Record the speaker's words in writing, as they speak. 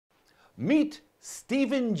Meet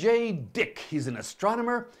Stephen J. Dick. He's an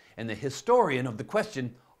astronomer and the historian of the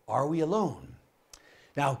question, are we alone?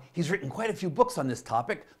 Now, he's written quite a few books on this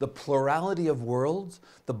topic: The Plurality of Worlds,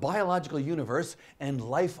 The Biological Universe, and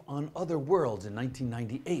Life on Other Worlds in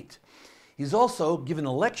 1998. He's also given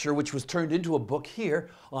a lecture which was turned into a book here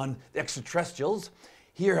on extraterrestrials,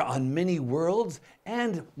 here on many worlds,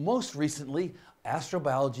 and most recently,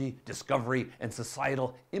 astrobiology, discovery, and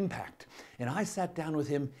societal impact. And I sat down with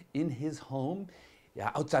him in his home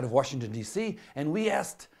outside of Washington, D.C., and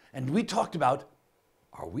we talked about,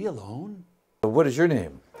 are we alone? What is your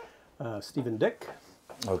name? Stephen Dick.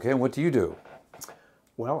 Okay, and what do you do?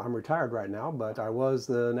 Well, I'm retired right now, but I was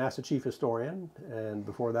the NASA chief historian, and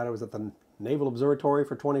before that I was at the Naval Observatory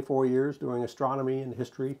for 24 years doing astronomy and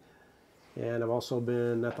history. And I've also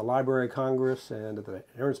been at the Library of Congress and at the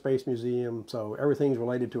Air and Space Museum, so everything's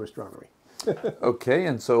related to astronomy. Okay,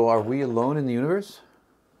 and so are we alone in the universe?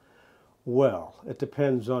 Well, it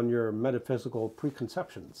depends on your metaphysical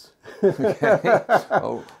preconceptions. Okay.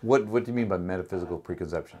 Oh, what do you mean by metaphysical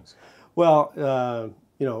preconceptions? Well,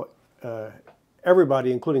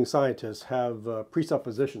 everybody, including scientists, have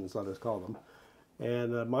presuppositions, let us call them.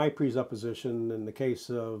 And my presupposition in the case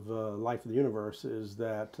of life of the universe is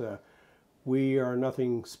that we are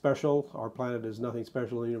nothing special. Our planet is nothing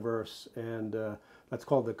special in the universe, and that's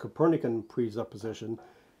called the Copernican presupposition.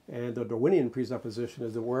 And the Darwinian presupposition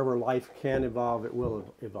is that wherever life can evolve, it will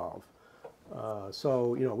evolve. So,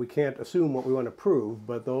 we can't assume what we want to prove,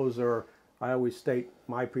 but those are, I always state,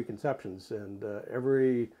 my preconceptions. And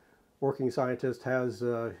every working scientist has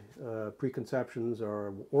preconceptions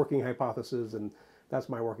or working hypotheses, and that's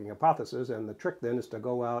my working hypothesis. And the trick then is to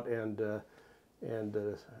go out and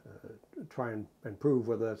try and prove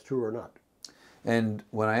whether that's true or not. And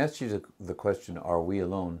when I asked you the question, are we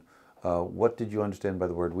alone, what did you understand by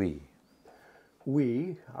the word we?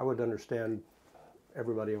 We, I would understand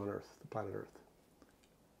everybody on Earth, the planet Earth.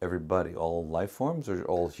 Everybody, all life forms or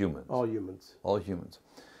all humans? All humans. All humans.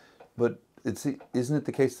 But isn't it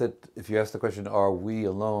the case that if you ask the question, are we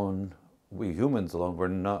alone, we humans alone, we're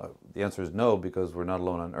not, the answer is no, because we're not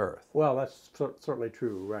alone on Earth. Well, that's certainly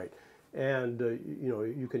true, right. And,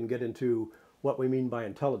 you can get into what we mean by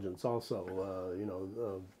intelligence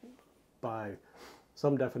also, by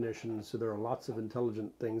some definitions. So there are lots of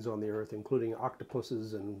intelligent things on the Earth, including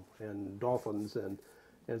octopuses and dolphins, and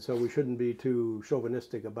so we shouldn't be too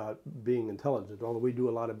chauvinistic about being intelligent, although we do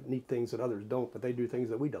a lot of neat things that others don't, but they do things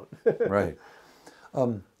that we don't. Right.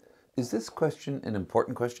 Is this question an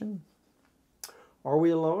important question? Are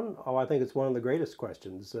we alone? Oh, I think it's one of the greatest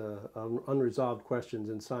questions, unresolved questions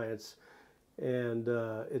in science. And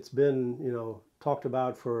it's been, talked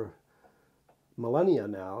about for millennia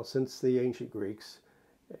now, since the ancient Greeks.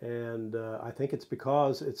 And I think it's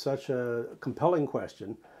because it's such a compelling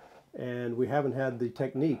question, and we haven't had the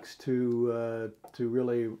techniques to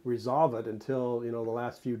really resolve it until, the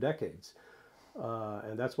last few decades.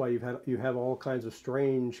 And that's why you have all kinds of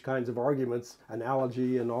strange kinds of arguments,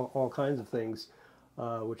 analogy, and all kinds of things,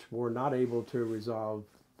 which were not able to resolve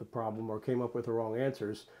the problem or came up with the wrong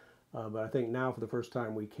answers. But I think now, for the first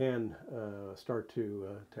time, we can start to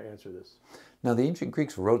answer this. Now, the ancient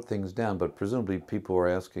Greeks wrote things down, but presumably people were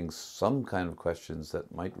asking some kind of questions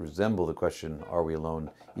that might resemble the question, are we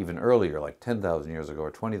alone, even earlier, like 10,000 years ago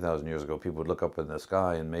or 20,000 years ago. People would look up in the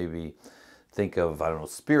sky and maybe think of, I don't know,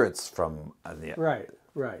 spirits from the... Right,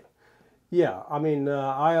 right. Yeah, I mean,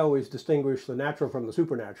 I always distinguish the natural from the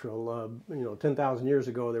supernatural. 10,000 years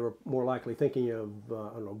ago, they were more likely thinking of,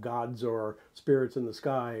 I don't know, gods or spirits in the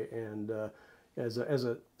sky. And as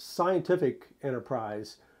a scientific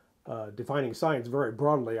enterprise, defining science very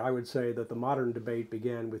broadly, I would say that the modern debate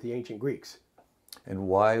began with the ancient Greeks. And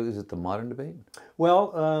why is it the modern debate?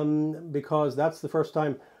 Well, because that's the first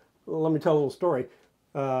time. Let me tell a little story.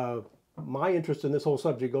 My interest in this whole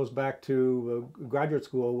subject goes back to graduate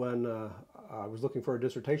school when I was looking for a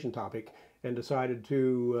dissertation topic and decided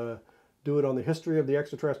to do it on the history of the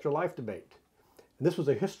extraterrestrial life debate. And this was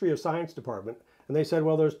a history of science department, and they said,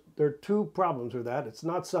 well, there are two problems with that. It's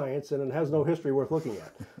not science, and it has no history worth looking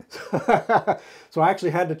at. So I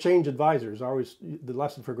actually had to change advisors. The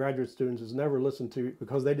lesson for graduate students is never listen to,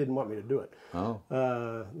 because they didn't want me to do it. Oh.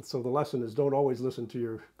 So the lesson is don't always listen to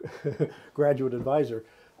your graduate advisor.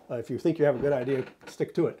 If you think you have a good idea,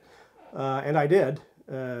 stick to it. And I did,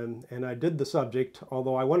 and I did the subject,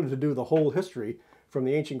 although I wanted to do the whole history from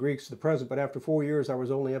the ancient Greeks to the present, but after 4 years I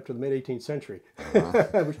was only up to the mid-18th century,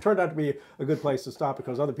 which turned out to be a good place to stop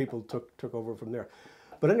because other people took over from there.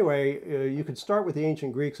 But anyway, you could start with the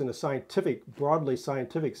ancient Greeks in a scientific, broadly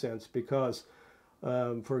scientific sense, because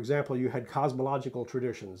For example, you had cosmological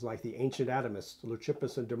traditions like the ancient atomists,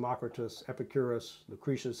 Leucippus and Democritus, Epicurus,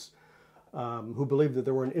 Lucretius, who believed that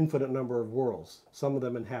there were an infinite number of worlds, some of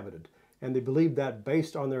them inhabited. And they believed that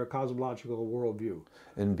based on their cosmological worldview.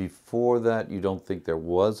 And before that, you don't think there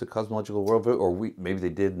was a cosmological worldview, or maybe they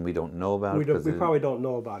did and we don't know about it? We probably don't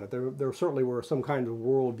know about it. There certainly were some kind of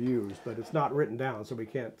worldviews, but it's not written down, so we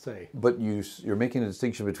can't say. But you're making a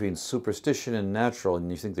distinction between superstition and natural,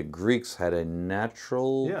 and you think the Greeks had a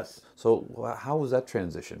natural... Yes. So how was that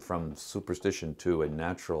transition from superstition to a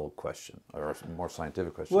natural question, or a more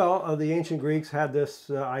scientific question? Well, the ancient Greeks had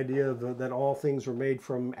this idea that all things were made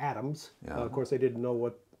from atoms. Yeah. Of course, they didn't know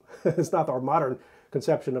what... it's not our modern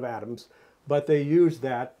conception of atoms, but they used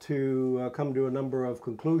that to come to a number of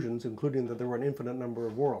conclusions, including that there were an infinite number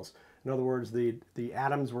of worlds. In other words, the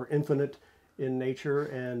atoms were infinite in nature,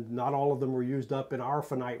 and not all of them were used up in our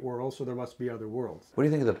finite world, so there must be other worlds. What do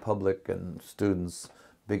you think of the public and students'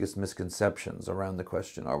 biggest misconceptions around the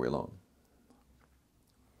question, are we alone?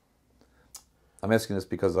 I'm asking this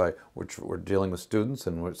because we're dealing with students,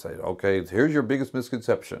 and we're saying, okay, here's your biggest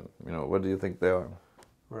misconception. What do you think they are?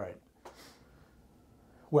 Right.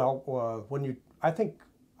 Well, I think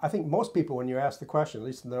most people, when you ask the question, at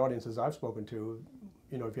least in the audiences I've spoken to,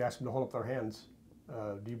 if you ask them to hold up their hands,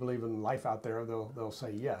 do you believe in life out there? They'll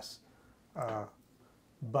say yes,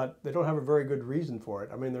 but they don't have a very good reason for it.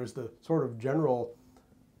 I mean, there's the sort of general,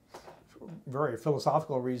 very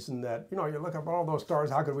philosophical reason that you look up all those stars.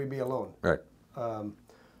 How could we be alone? Right.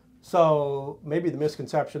 So maybe the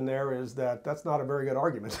misconception there is that that's not a very good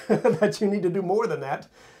argument. That you need to do more than that,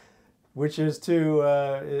 which is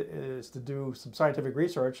to do some scientific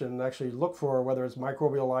research and actually look for whether it's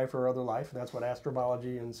microbial life or other life. And that's what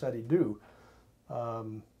astrobiology and SETI do.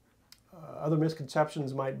 Other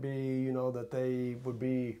misconceptions might be, that they would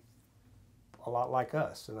be a lot like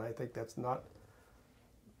us, and I think that's not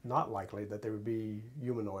likely that they would be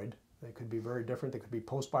humanoid. They could be very different. They could be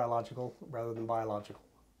post-biological rather than biological.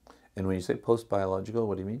 And when you say post-biological,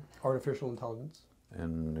 what do you mean? Artificial intelligence.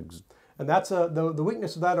 And that's the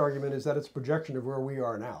weakness of that argument is that it's a projection of where we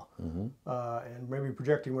are now. Mm-hmm. And maybe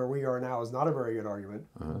projecting where we are now is not a very good argument,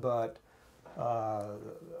 but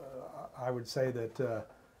I would say that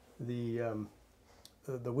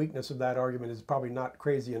the weakness of that argument is probably not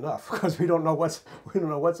crazy enough because we don't know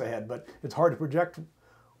what's ahead. But it's hard to project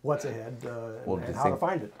what's ahead and how to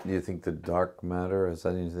find it. Do you think the dark matter has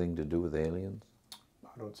anything to do with aliens?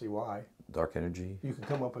 I don't see why. Dark energy? You can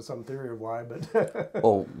come up with some theory of why, but...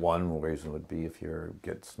 Well, one reason would be if you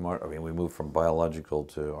get smart. I mean, we move from biological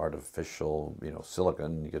to artificial,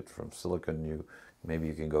 silicon. You get from silicon, maybe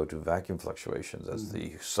you can go to vacuum fluctuations as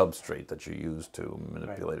the substrate that you use to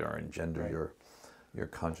manipulate or engender your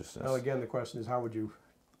consciousness. Well, again, the question is, how would you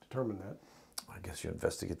determine that? I guess you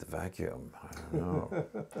investigate the vacuum. I don't know.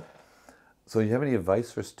 So you have any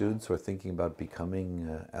advice for students who are thinking about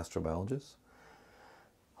becoming astrobiologists?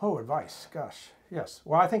 Oh, advice. Gosh, yes.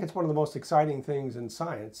 Well, I think it's one of the most exciting things in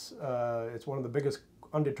science. It's one of the biggest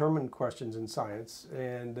undetermined questions in science.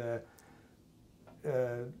 And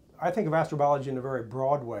I think of astrobiology in a very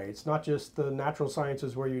broad way. It's not just the natural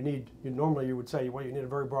sciences where normally you would say, well, you need a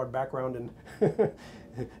very broad background in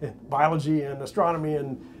biology and astronomy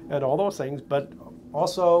and all those things, but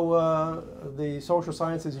also the social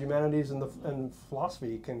sciences, humanities, and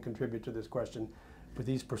philosophy can contribute to this question with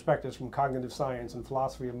these perspectives from cognitive science and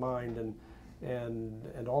philosophy of mind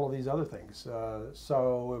and all of these other things.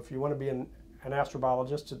 So if you want to be an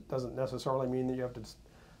astrobiologist, it doesn't necessarily mean that you have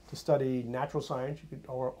to study natural science. You could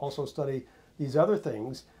also study these other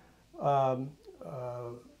things,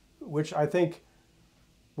 which I think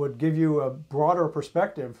would give you a broader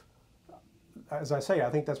perspective. As I say, I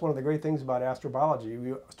think that's one of the great things about astrobiology.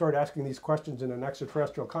 You start asking these questions in an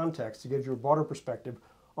extraterrestrial context. It gives you a broader perspective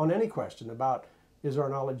on any question about, is our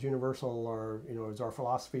knowledge universal, or is our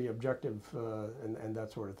philosophy objective, and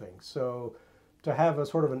that sort of thing. So to have a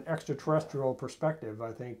sort of an extraterrestrial perspective,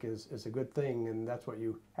 I think, is a good thing, and that's what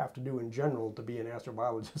you have to do in general to be an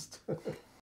astrobiologist.